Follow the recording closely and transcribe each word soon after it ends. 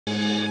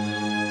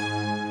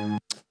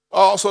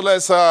So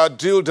let's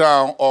drill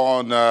down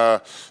on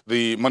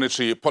the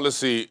monetary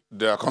policy,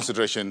 the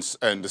considerations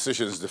and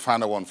decisions, the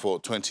final one for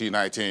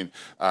 2019,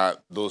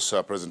 those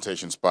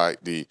presentations by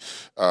the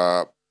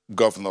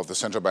Governor of the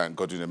Central Bank,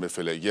 Godwin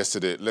Emefiele,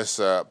 yesterday. Let's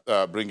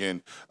bring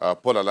in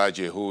Paul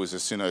Alaje, who is a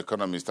senior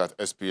economist at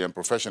SPM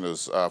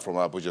Professionals from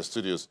our Abuja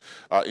studios,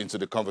 into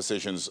the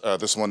conversations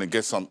this morning,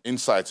 get some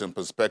insights and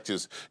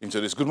perspectives into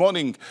this. Good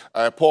morning,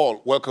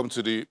 Paul. Welcome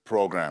to the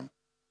program.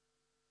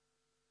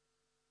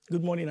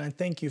 Good morning, and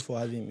thank you for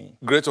having me.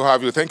 Great to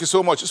have you. Thank you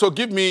so much. So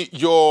give me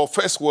your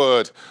first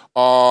word,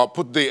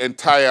 put the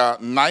entire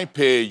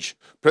 9-page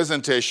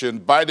presentation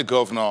by the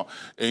governor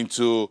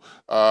into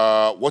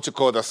what you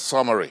call the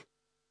summary.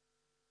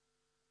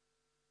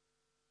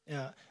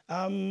 Yeah.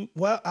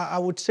 Well, I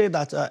would say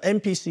that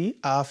MPC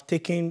have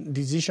taken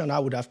decision I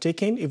would have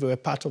taken if we were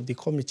part of the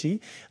committee,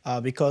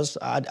 because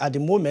at the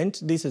moment,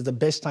 this is the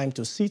best time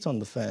to sit on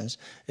the fence.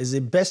 It's the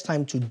best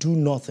time to do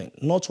nothing,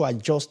 not to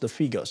adjust the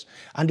figures.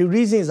 And the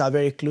reasons are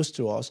very close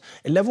to us.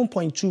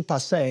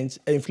 11.2%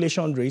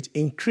 inflation rate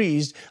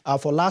increased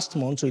for last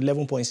month to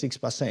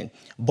 11.6%.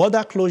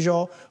 Border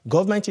closure,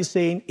 government is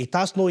saying it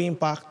has no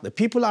impact. The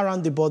people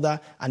around the border,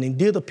 and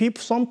indeed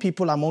some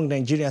people among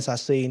Nigerians are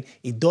saying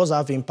it does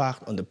have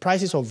impact on the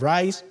prices of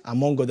rice,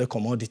 among other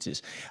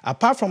commodities.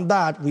 Apart from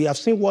that, we have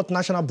seen what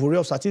National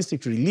Bureau of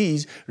Statistics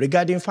released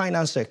regarding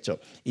finance sector.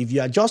 If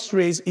you adjust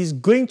rates, it's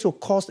going to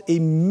cause a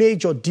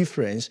major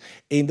difference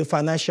in the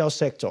financial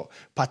sector.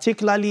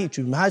 Particularly, it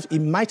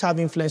might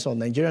have influence on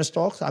Nigerian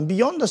stocks, and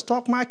beyond the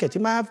stock market,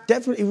 it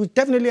will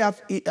definitely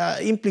have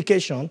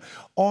implication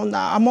on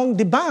among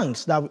the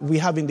banks that we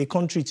have in the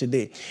country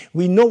today.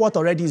 We know what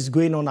already is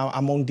going on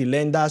among the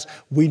lenders.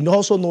 We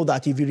also know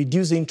that if you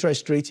reduce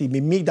interest rates, it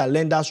may mean that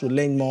lenders will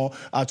lend more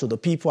to the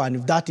people, and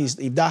if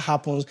that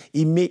happens,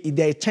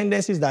 there are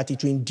tendencies that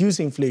it will induce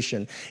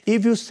inflation.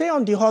 If you say,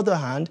 on the other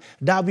hand,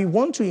 that we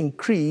want to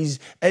increase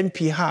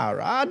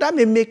MPR, that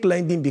may make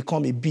lending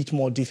become a bit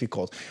more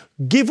difficult.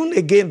 Given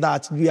again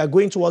that we are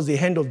going towards the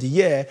end of the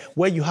year,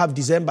 where you have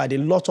December, a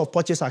lot of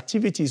purchase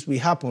activities will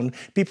happen.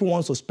 People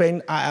want to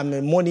spend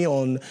money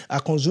on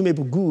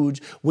consumable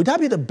goods. Would that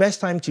be the best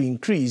time to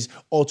increase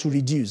or to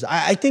reduce?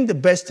 I think the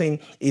best thing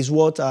is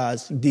what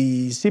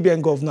the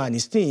CBN governor and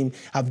his team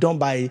have done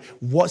by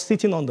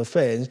sitting on the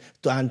fence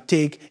and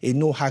take a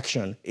no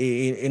action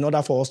in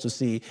order for us to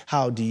see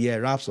how the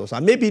year wraps up.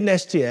 And maybe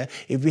next year,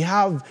 if we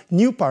have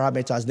new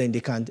parameters, then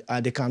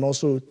they can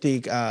also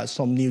take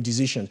some new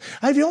decisions.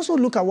 And if you also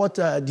look at what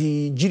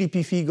the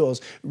GDP figures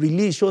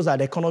release, shows that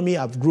the economy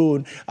have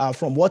grown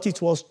from what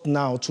it was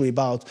now to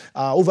about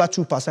over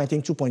 2%, I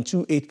think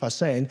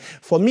 2.28%.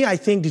 For me, I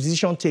think the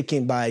decision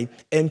taken by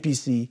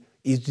MPC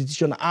is the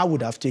decision I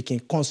would have taken,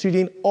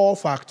 considering all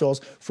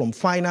factors from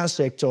finance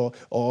sector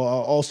or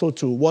also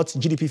to what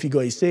GDP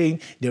figure is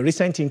saying, the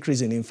recent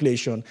increase in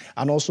inflation,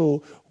 and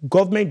also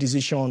government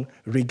decision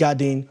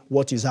regarding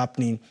what is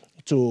happening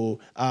to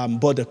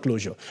border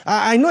closure.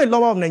 I know a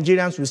lot of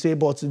Nigerians will say,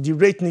 but the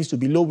rate needs to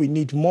be low. We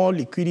need more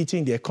liquidity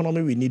in the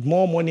economy. We need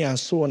more money, and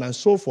so on and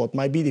so forth,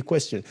 might be the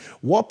question.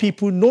 What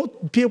people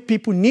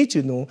need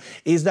to know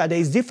is that there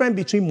is difference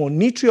between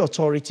monetary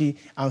authority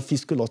and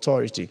fiscal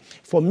authority.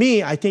 For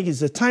me, I think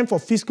it's the time for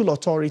fiscal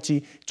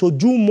authority to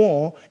do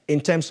more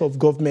in terms of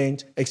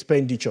government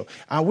expenditure.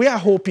 And we are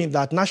hoping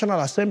that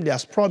National Assembly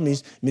has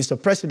promised Mr.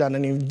 President,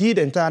 and indeed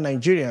entire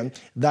Nigerian,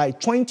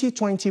 that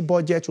 2020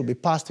 budget will be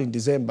passed in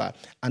December.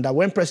 And that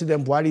when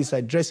President Buhari is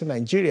addressing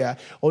Nigeria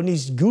on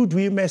his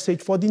goodwill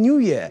message for the new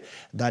year,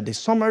 that the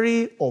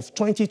summary of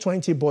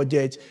 2020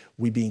 budget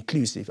will be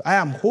inclusive. I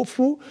am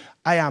hopeful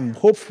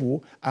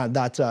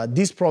that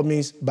this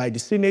promise by the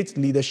Senate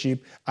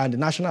leadership and the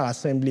National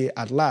Assembly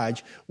at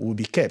large will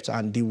be kept.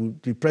 And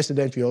the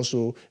President will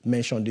also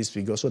mention this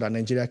figure so that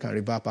Nigeria can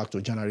revert back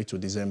to January to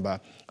December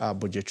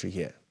budgetary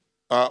year.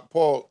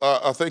 Paul,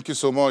 thank you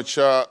so much.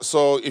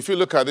 So if you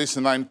look at this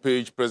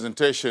 9-page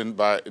presentation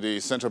by the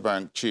Central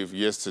Bank chief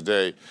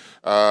yesterday,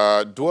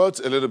 dwelt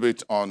a little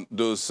bit on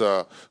those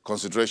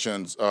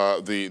considerations,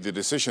 the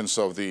decisions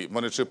of the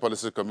Monetary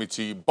Policy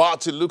Committee,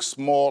 but it looks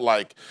more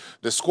like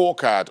the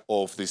scorecard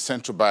of the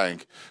Central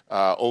Bank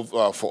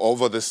for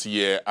over this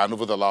year and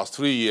over the last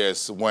 3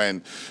 years,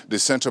 when the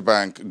Central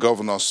Bank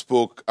governor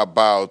spoke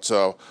about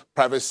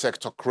private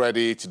sector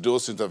credit,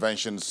 those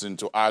interventions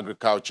into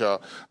agriculture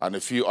and a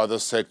few other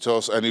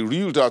sectors, and he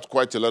reeled out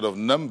quite a lot of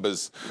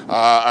numbers.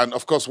 And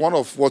of course, one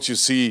of what you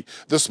see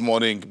this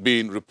morning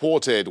being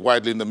reported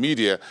widely in the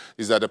media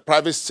is that the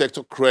private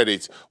sector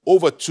credit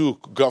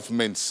overtook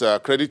government's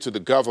credit to the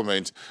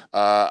government,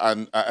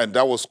 and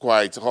that was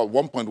quite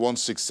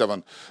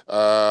 1.167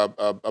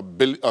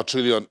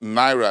 trillion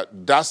naira.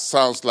 That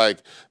sounds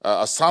like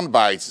a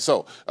soundbite.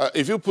 So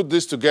if you put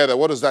this together,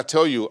 what does that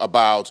tell you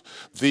about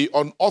the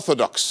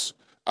unorthodox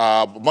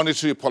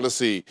monetary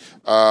policy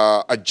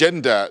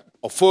agenda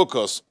or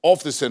focus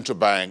of the central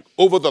bank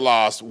over the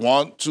last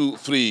 1, 2,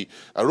 3,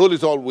 roll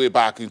it all the way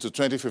back into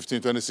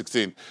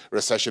 2015-2016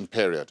 recession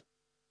period?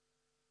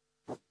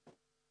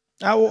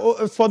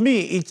 For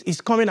me,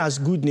 it's coming as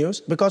good news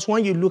because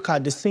when you look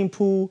at the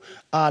simple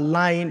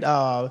line,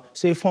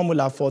 say,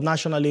 formula for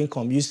national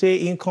income, you say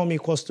income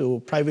equals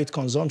to private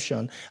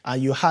consumption,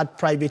 and you had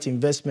private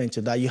investment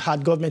to that, you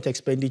had government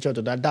expenditure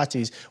to that. That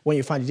is when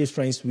you find the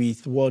difference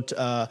with what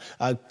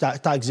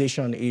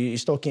taxation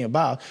is talking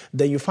about.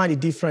 Then you find the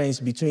difference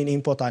between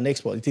import and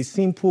export. It is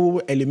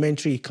simple,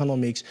 elementary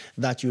economics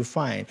that you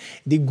find.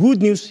 The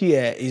good news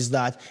here is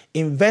that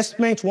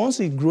investment,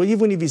 once it grows,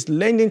 even if it's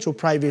lending to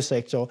private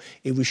sector,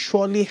 it will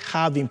surely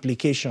have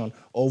implication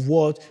of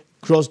what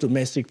gross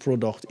domestic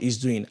product is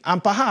doing.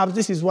 And perhaps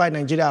this is why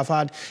Nigeria have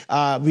had,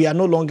 we are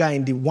no longer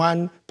in the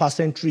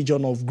 1%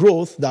 region of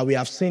growth that we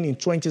have seen in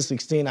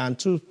 2016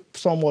 and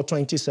somewhat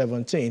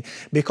 2017,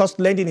 because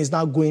lending is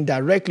now going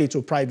directly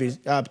to private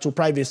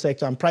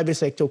sector, and private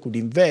sector could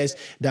invest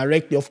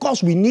directly. Of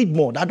course, we need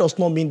more. That does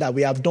not mean that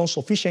we have done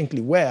sufficiently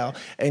well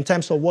in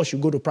terms of what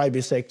should go to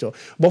private sector.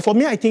 But for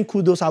me, I think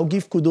I'll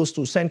give kudos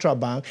to Central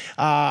Bank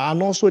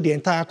and also the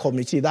entire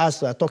committee, that's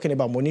talking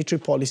about Monetary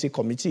Policy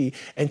Committee,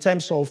 in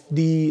terms of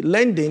the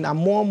lending and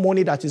more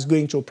money that is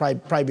going to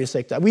private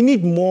sector. We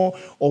need more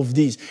of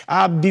this.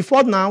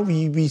 Before now,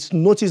 we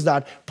noticed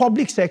that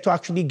public sector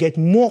actually get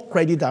more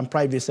credit than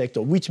private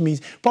sector, which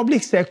means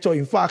public sector,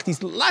 in fact,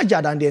 is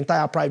larger than the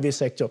entire private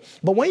sector.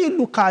 But when you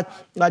look at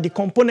the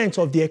components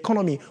of the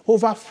economy,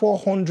 over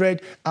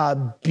 400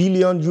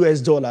 billion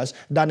US dollars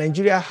that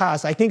Nigeria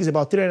has, I think it's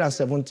about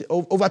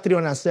over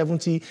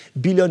 370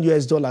 billion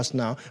US dollars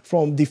now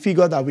from the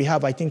figure that we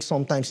have, I think,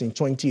 sometimes in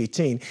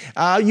 2018.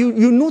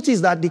 You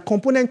notice that the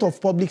component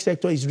of public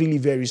sector is really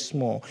very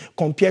small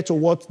compared to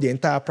what the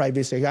entire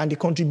private sector, and the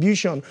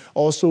contribution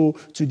also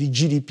to the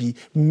GDP,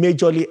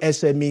 majorly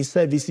SME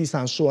services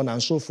and so on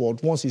and so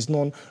forth, once it's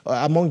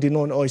among the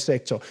non-oil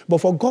sector. But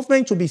for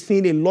government to be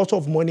seeing a lot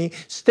of money,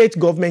 state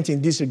government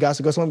in this regard,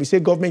 because when we say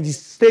government, it's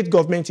state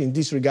government in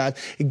this regard,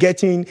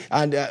 getting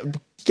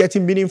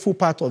meaningful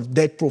part of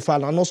debt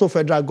profile, and also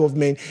federal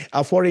government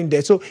foreign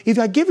debt. So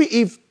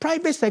if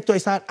private sector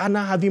is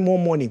now having more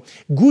money,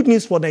 good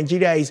news for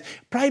Nigeria is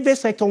private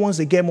sector, once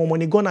they get more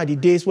money, gone are the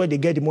days where they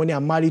get the money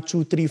and marry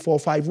 2, 3, 4,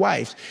 5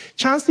 wives.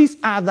 Chances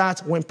are that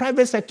when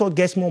private sector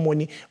gets more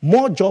money,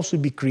 more jobs will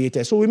be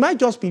created. So we might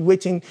just be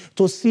waiting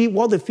to see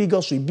what the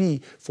figures will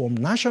be from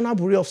National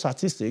Bureau of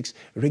Statistics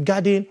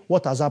regarding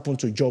what has happened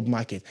to job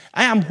market.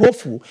 I am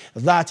hopeful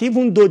that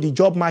even though the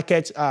job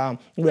market,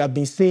 we have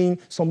been seeing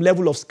some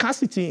level of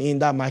scarcity in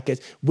that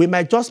market, we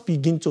might just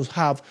begin to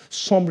have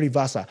some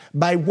reversal.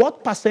 By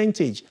what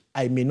percentage,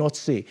 I may not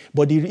say.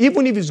 But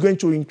even if it's going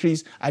to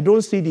increase, I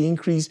don't see the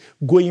increase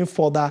going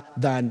further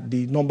than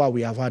the number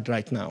we have had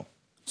right now.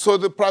 So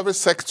the private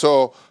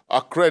sector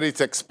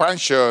credit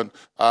expansion,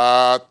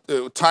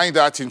 tying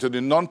that into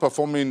the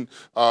non-performing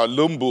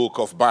loan book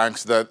of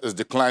banks that is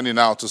declining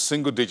now to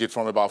single digit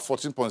from about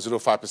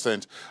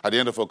 14.05% at the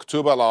end of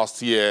October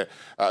last year.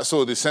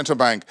 So the central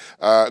bank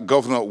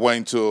governor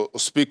went to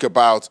speak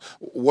about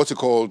what he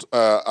called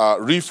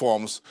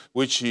reforms,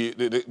 which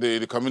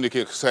the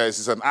communique says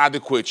is an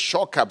adequate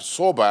shock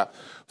absorber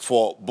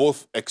for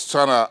both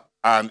external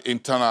and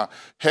internal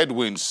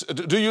headwinds.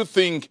 Do you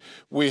think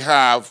we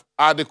have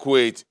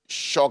adequate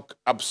shock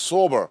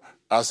absorber,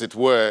 as it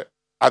were,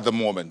 at the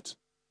moment?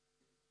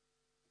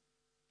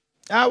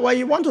 Well,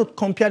 you want to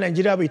compare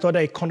Nigeria with other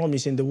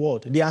economies in the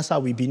world, the answer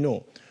will be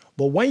no.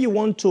 But when you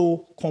want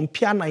to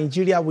compare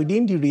Nigeria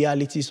within the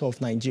realities of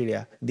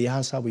Nigeria, the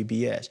answer will be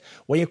yes.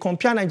 When you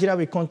compare Nigeria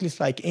with countries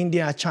like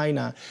India,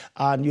 China,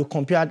 and you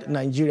compare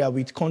Nigeria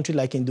with countries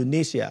like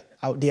Indonesia,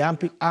 the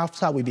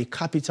answer will be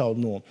capital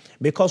no,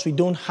 because we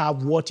don't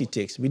have what it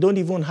takes. We don't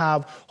even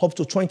have up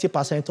to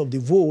 20% of the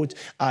vote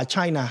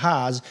China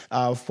has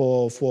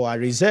for a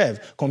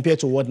reserve compared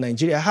to what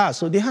Nigeria has.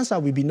 So the answer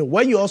will be no.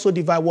 When you also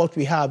divide what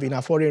we have in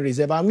our foreign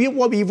reserve and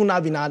what we even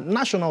have in our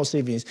national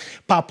savings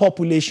per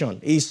population,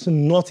 is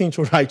nothing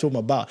to write home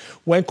about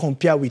when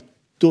compared with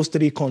those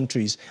three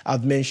countries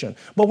I've mentioned.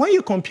 But when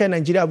you compare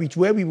Nigeria with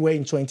where we were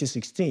in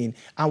 2016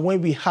 and where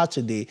we are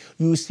today,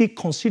 you will see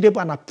considerable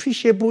and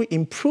appreciable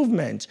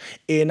improvement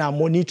in our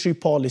monetary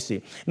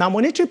policy. Now,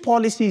 monetary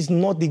policy is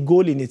not the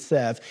goal in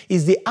itself.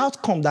 It's the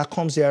outcome that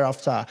comes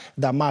thereafter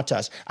that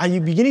matters. And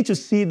you're beginning to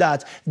see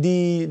that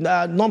the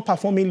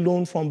non-performing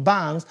loan from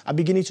banks are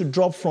beginning to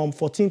drop from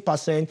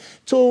 14%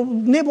 to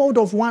neighborhood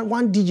of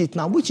one digit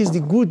now, which is the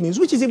good news,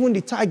 which is even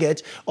the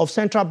target of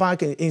central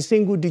bank in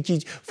single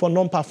digit for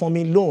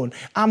non-performing loan.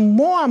 And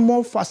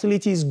more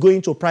facilities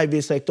going to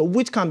private sector,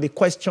 which can be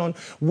questioned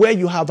where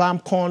you have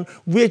AMCON,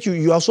 where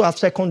you also have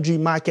secondary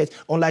market,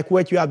 unlike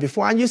what you have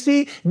before. And you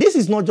see, this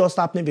is not just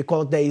happening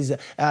because there is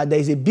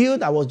a bill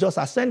that was just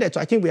ascended.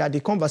 So I think we had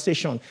the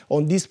conversation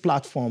on this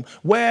platform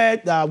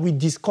where we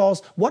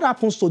discussed what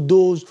happens to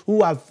those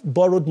who have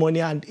borrowed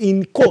money and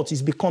in court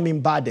is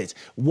becoming bad debt.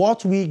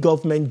 What we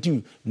government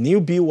do.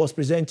 New bill was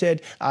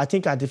presented, I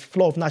think, at the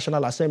floor of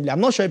National Assembly. I'm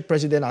not sure if the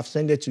president has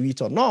sent it to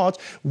it or not,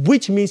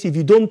 which means if you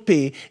you don't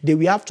pay, they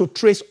will have to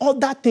trace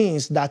other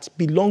things that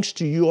belongs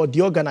to you or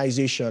the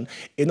organization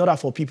in order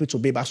for people to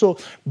pay back. So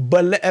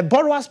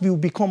borrowers will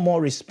become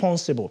more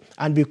responsible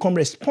and become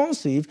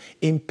responsive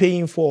in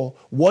paying for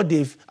what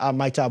they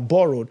might have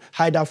borrowed,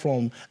 either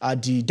from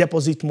the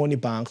deposit money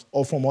banks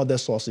or from other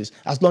sources,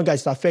 as long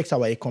as it affects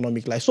our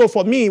economic life. So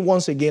for me,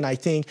 once again, I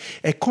think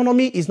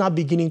economy is now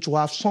beginning to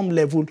have some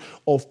level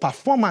of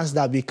performance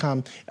that we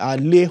can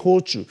lay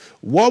hold to.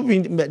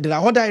 There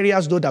are other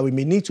areas, though, that we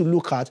may need to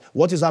look at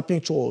what is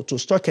happening to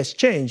stock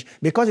exchange,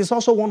 because it's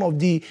also one of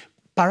the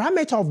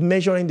parameter of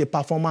measuring the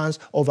performance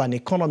of an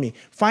economy.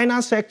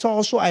 Finance sector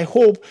also, I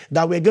hope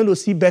that we're going to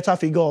see better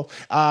figure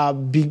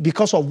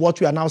because of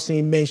what we are now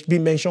seeing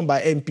being mentioned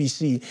by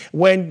MPC.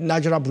 When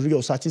Nigeria Bureau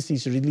of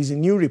Statistics releases a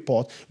new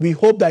report, we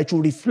hope that it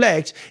will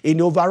reflect in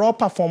the overall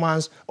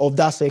performance of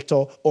that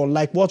sector,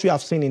 unlike what we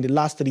have seen in the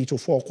last 3 to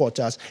 4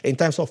 quarters in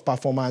terms of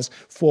performance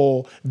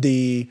for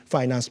the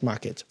finance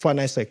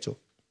sector.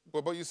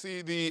 Well, but you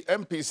see, the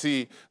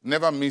MPC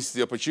never missed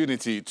the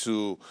opportunity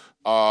to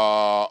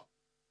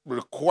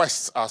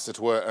request, as it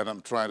were, and I'm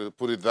trying to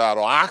put it that,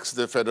 or ask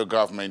the federal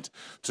government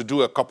to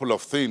do a couple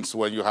of things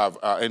when you have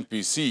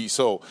NPC.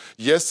 So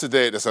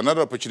yesterday, there's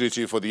another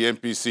opportunity for the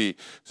MPC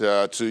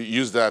to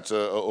use that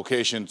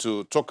occasion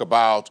to talk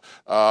about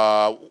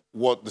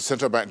what the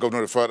central bank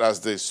governor referred as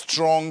the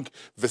strong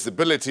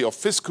visibility of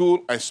fiscal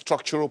and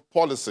structural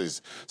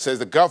policies. Says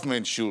the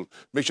government should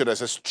make sure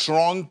there's a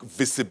strong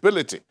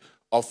visibility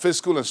of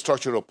fiscal and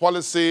structural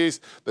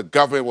policies. The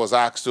government was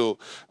asked to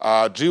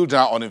drill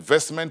down on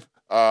investment,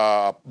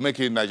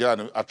 making Nigeria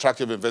an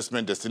attractive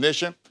investment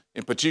destination,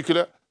 in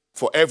particular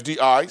for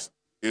FDIs.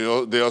 You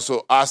know, they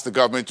also asked the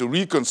government to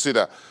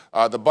reconsider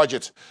the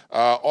budget,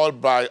 all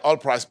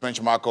price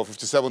benchmark of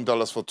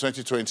 $57 for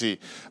 2020.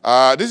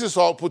 This is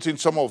all putting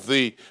some of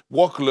the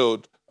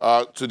workload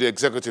to the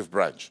executive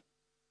branch.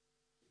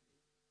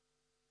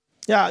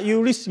 Yeah,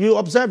 you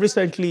observed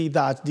recently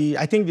that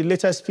I think the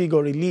latest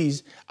figure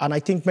released, and I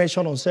think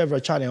mentioned on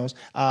several channels,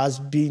 has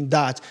been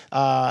that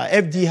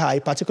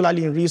FDI,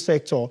 particularly in real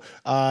sector,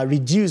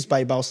 reduced by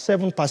about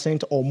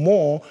 7% or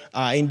more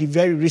in the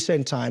very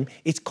recent time.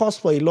 It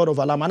caused for a lot of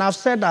alarm. And I've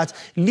said that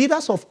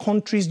leaders of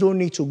countries don't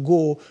need to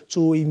go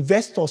to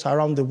investors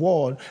around the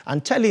world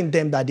and telling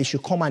them that they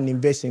should come and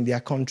invest in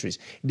their countries.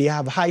 They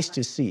have eyes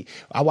to see.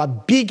 Our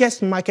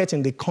biggest market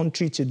in the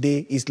country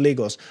today is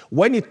Lagos.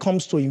 When it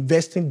comes to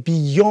investing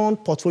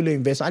beyond portfolio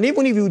investment, and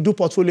even if you do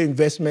portfolio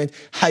investment,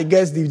 I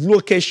guess the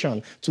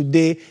location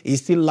today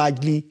is still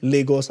largely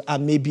Lagos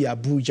and maybe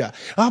Abuja.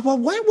 But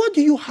what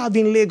do you have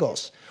in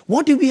Lagos?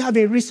 What do we have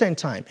in recent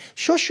time?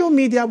 Social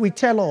media will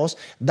tell us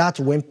that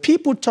when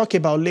people talk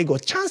about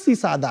Lagos,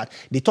 chances are that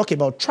they talk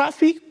about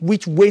traffic,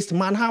 which wastes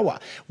man-hour.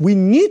 We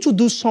need to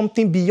do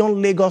something beyond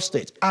Lagos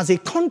State. As a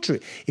country,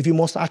 if we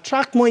must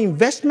attract more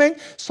investment,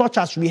 such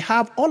as we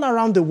have all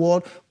around the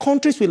world,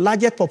 countries with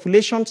largest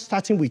population,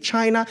 starting with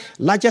China,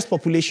 largest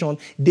population,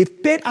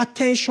 they've paid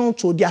attention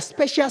to their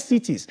special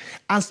cities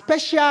and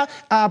special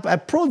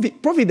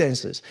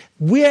providences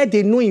where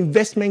they know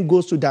investment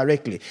goes to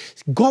directly.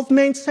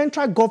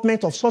 Central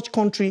government of such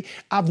country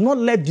have not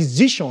left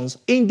decisions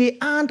in the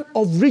hand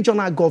of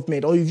regional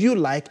government, or if you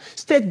like,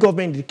 state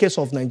government in the case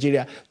of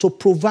Nigeria, to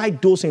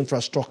provide those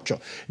infrastructure.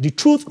 The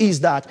truth is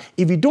that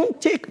if you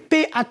don't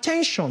pay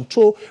attention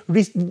to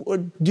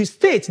the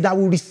states that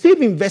will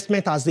receive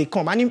investment as they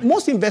come, and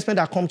most investment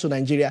that come to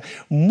Nigeria,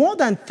 more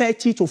than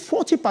 30 to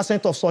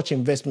 40% of such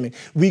investment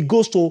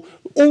goes to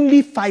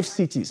only 5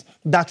 cities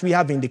that we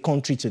have in the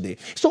country today.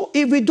 So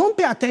if we don't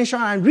pay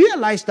attention and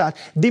realize that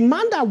the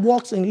man that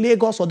works in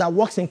Lagos or that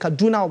works in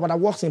Kaduna or that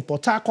works in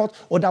Port Harcourt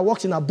or that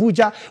works in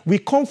Abuja, we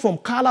come from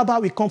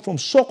Calabar, we come from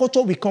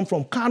Sokoto, we come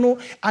from Kano,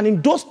 and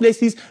in those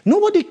places,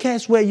 nobody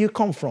cares where you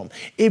come from.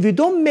 If you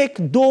don't make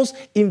those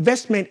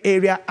investment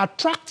area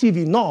attractive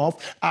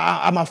enough,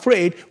 I'm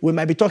afraid we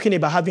might be talking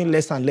about having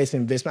less and less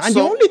investment. And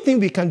the only thing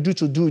we can do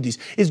to do this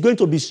is going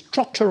to be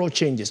structural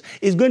changes.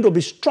 It's going to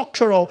be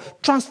structural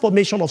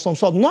transformation of some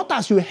sort, not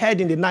as you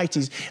heard in the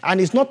 90s, and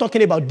it's not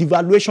talking about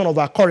devaluation of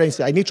our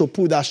currency. I need to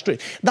put that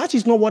straight. That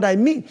is not what I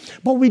mean.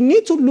 But we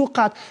need to look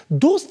at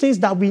those things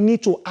that we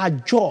need to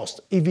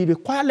adjust. If we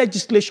require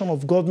legislation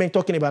of government,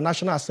 talking about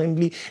National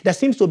Assembly, there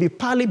seems to be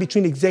parley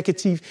between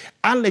executive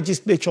and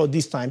legislature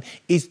this time.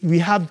 We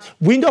have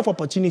window of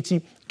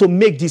opportunity to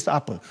make this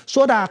happen.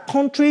 So that our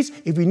countries,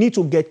 if we need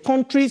to get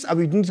countries and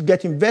we need to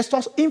get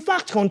investors, in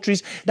fact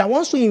countries that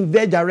wants to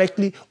invest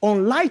directly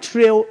on light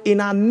rail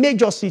in our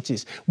major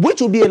cities, which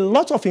will be a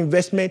lot of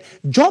investment,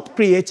 job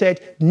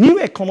created, new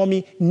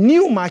economy,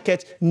 new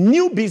market,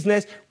 new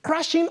business,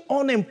 crashing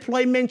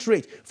unemployment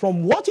rate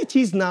from what it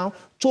is now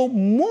to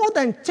more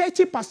than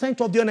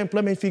 30% of the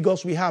unemployment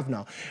figures we have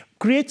now,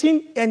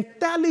 creating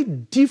entirely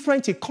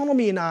different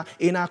economy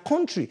in our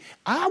country.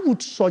 I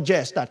would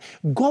suggest that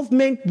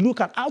government look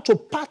at how to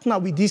partner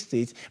with these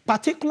states,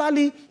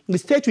 particularly the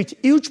states with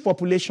huge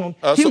population,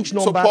 huge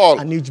number,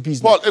 and huge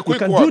business. Paul, we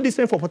can do the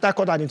same for Port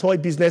Harcourt and toy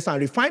business and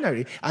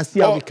refinery and see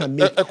how we can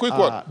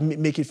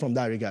make it from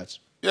that regards.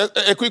 Yeah,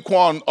 a quick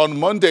one. On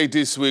Monday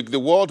this week, the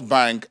World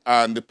Bank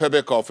and the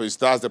PEBEC office,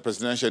 that's the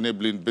Presidential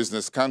Enabling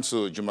Business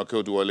Council,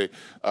 Jumoke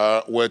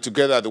Oduwole, were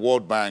together at the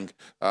World Bank,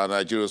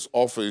 Nigeria's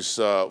office,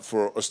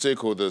 for a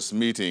stakeholders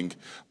meeting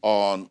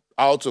on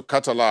how to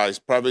catalyze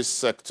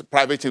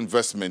private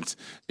investment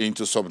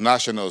into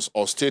subnationals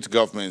or state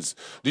governments.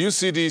 Do you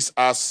see this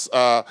as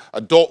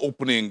a door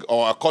opening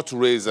or a cut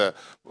raiser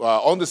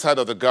on the side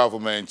of the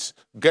government,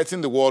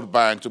 getting the World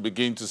Bank to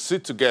begin to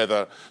sit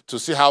together to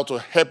see how to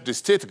help the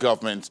state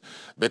government,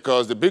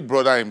 because the big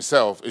brother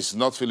himself is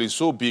not feeling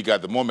so big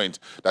at the moment,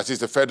 that is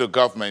the federal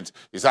government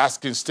is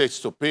asking states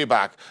to pay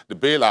back the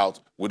bailout.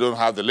 We don't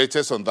have the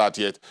latest on that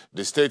yet.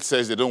 The state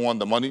says they don't want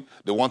the money.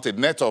 They want a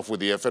net off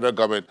with the federal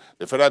government.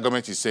 The federal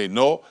government is saying,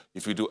 no,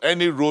 if you do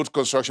any road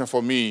construction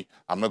for me,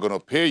 I'm not going to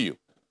pay you.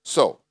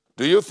 So,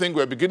 do you think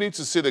we're beginning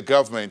to see the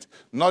government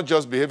not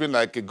just behaving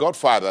like a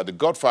godfather, the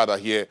godfather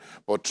here,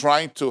 but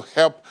trying to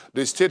help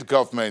the state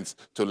governments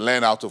to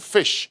learn how to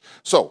fish?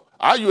 So,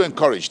 are you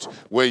encouraged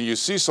when you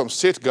see some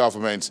state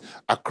governments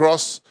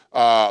across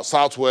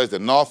Southwest, the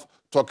North,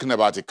 talking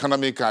about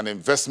economic and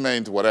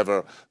investment,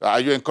 whatever? Are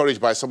you encouraged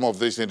by some of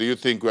this? And do you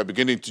think we're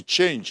beginning to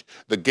change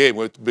the game?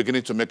 We're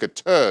beginning to make a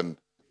turn?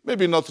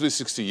 Maybe not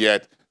 360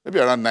 yet, maybe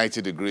around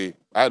 90 degree.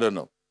 I don't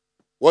know.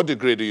 What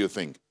degree do you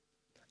think?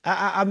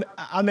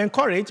 I'm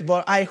encouraged,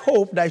 but I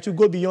hope that it will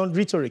go beyond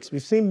rhetorics.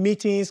 We've seen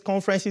meetings,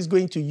 conferences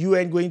going to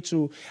UN, going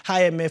to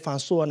IMF,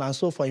 and so on and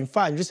so forth. In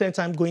fact, recent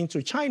time going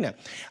to China.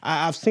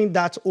 I've seen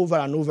that over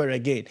and over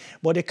again.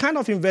 But the kind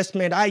of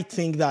investment I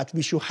think that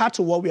we should add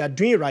to what we are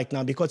doing right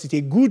now, because it's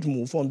a good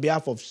move on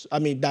behalf of,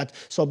 that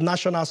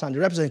subnationals and the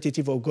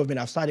representative of government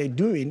have started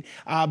doing.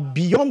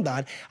 Beyond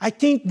that, I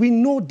think we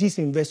know this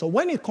investor.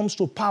 When it comes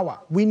to power,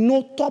 we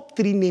know top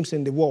 3 names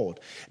in the world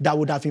that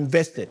would have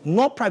invested.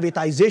 Not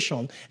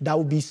privatization that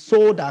will be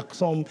sold at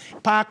some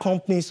power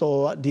companies,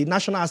 or the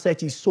national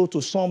asset is sold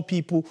to some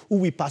people who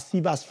we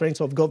perceive as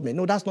friends of government.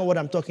 No, that's not what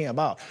I'm talking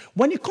about.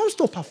 When it comes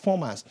to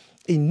performance,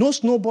 it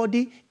knows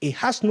nobody, it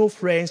has no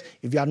friends.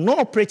 If you are not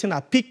operating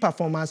at peak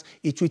performance,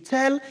 it will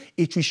tell,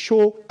 it will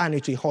show, and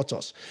it will hurt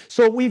us.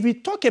 So if we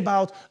talk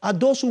about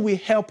those who will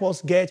help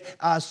us get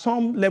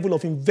some level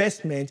of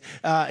investment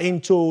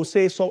into,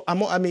 say,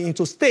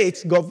 into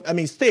states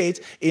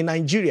in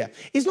Nigeria,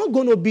 it's not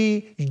going to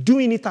be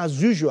doing it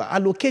as usual,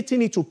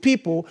 allocating it to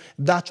people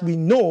that we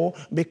know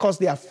because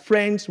they are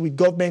friends with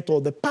government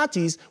or the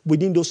parties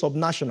within those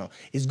subnational.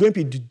 It's going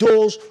to be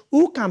those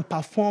who can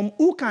perform,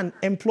 who can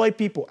employ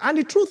people. And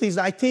the truth is,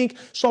 I think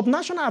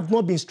subnational have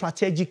not been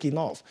strategic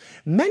enough.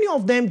 Many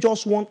of them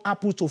just want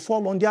apples to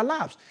fall on their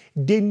laps.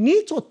 They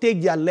need to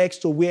take their legs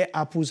to where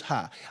apples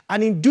are.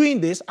 And in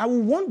doing this, I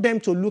would want them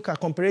to look at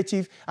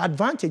comparative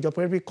advantage,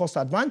 comparative cost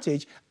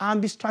advantage,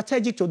 and be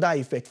strategic to that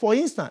effect. For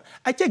instance,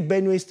 I take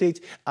Benue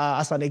State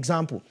as an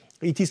example.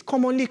 It is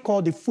commonly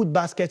called the food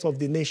basket of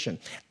the nation.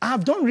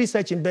 I've done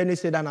research in Benue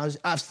State, and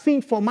I've seen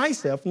for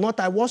myself, not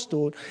I was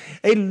told,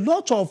 a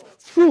lot of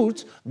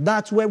fruits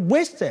that were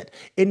wasted.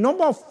 A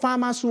number of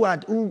farmers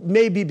who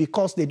maybe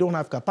because they don't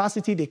have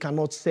capacity, they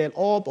cannot sell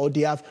up, or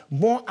they have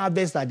more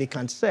harvest that they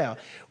can sell.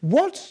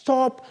 What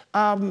stop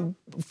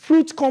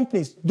fruit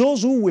companies,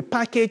 those who will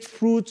package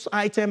fruits,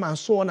 items, and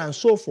so on and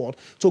so forth,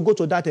 to go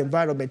to that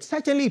environment?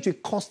 Certainly, it will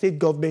cost state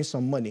government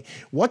some money.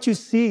 What you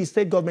see is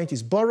state government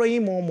is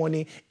borrowing more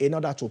money in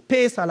order to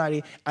pay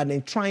salary and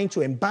then trying to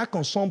embark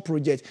on some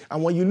project.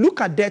 And when you look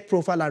at debt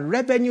profile and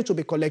revenue to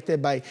be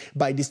collected by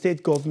the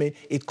state government,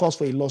 it calls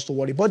for a loss to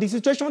worry. But the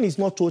situation is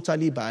not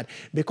totally bad,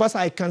 because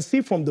I can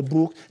see from the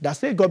book that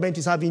state government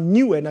is having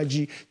new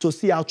energy to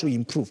see how to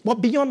improve.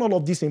 But beyond all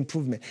of this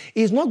improvement,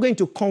 it's not going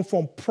to come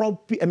from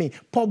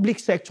public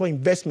sector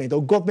investment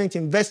or government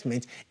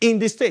investment in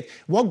the state.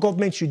 What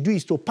government should do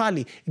is to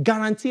partly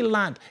guarantee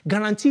land,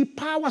 guarantee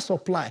power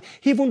supply,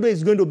 even though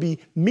it's going to be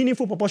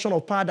meaningful proportion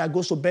of power that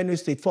goes to Benue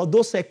State, for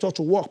those sectors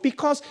to work,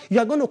 because you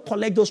are going to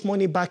collect those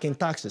money back in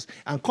taxes.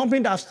 And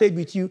companies that have stayed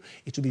with you,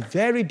 it will be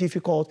very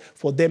difficult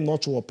for them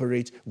not to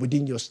operate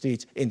within your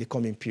state in the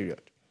coming period.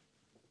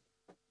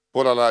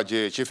 Paul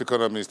Alaje, Chief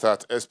Economist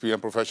at SPM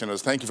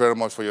Professionals, thank you very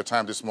much for your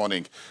time this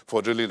morning,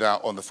 for drilling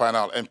down on the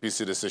final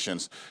MPC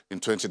decisions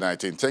in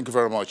 2019. Thank you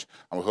very much,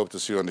 and we hope to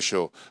see you on the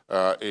show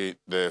in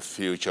the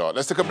future.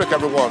 Let's take a break,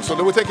 everyone. So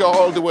then we take you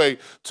all the way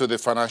to the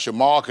financial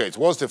markets.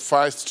 What's the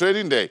first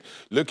trading day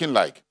looking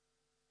like?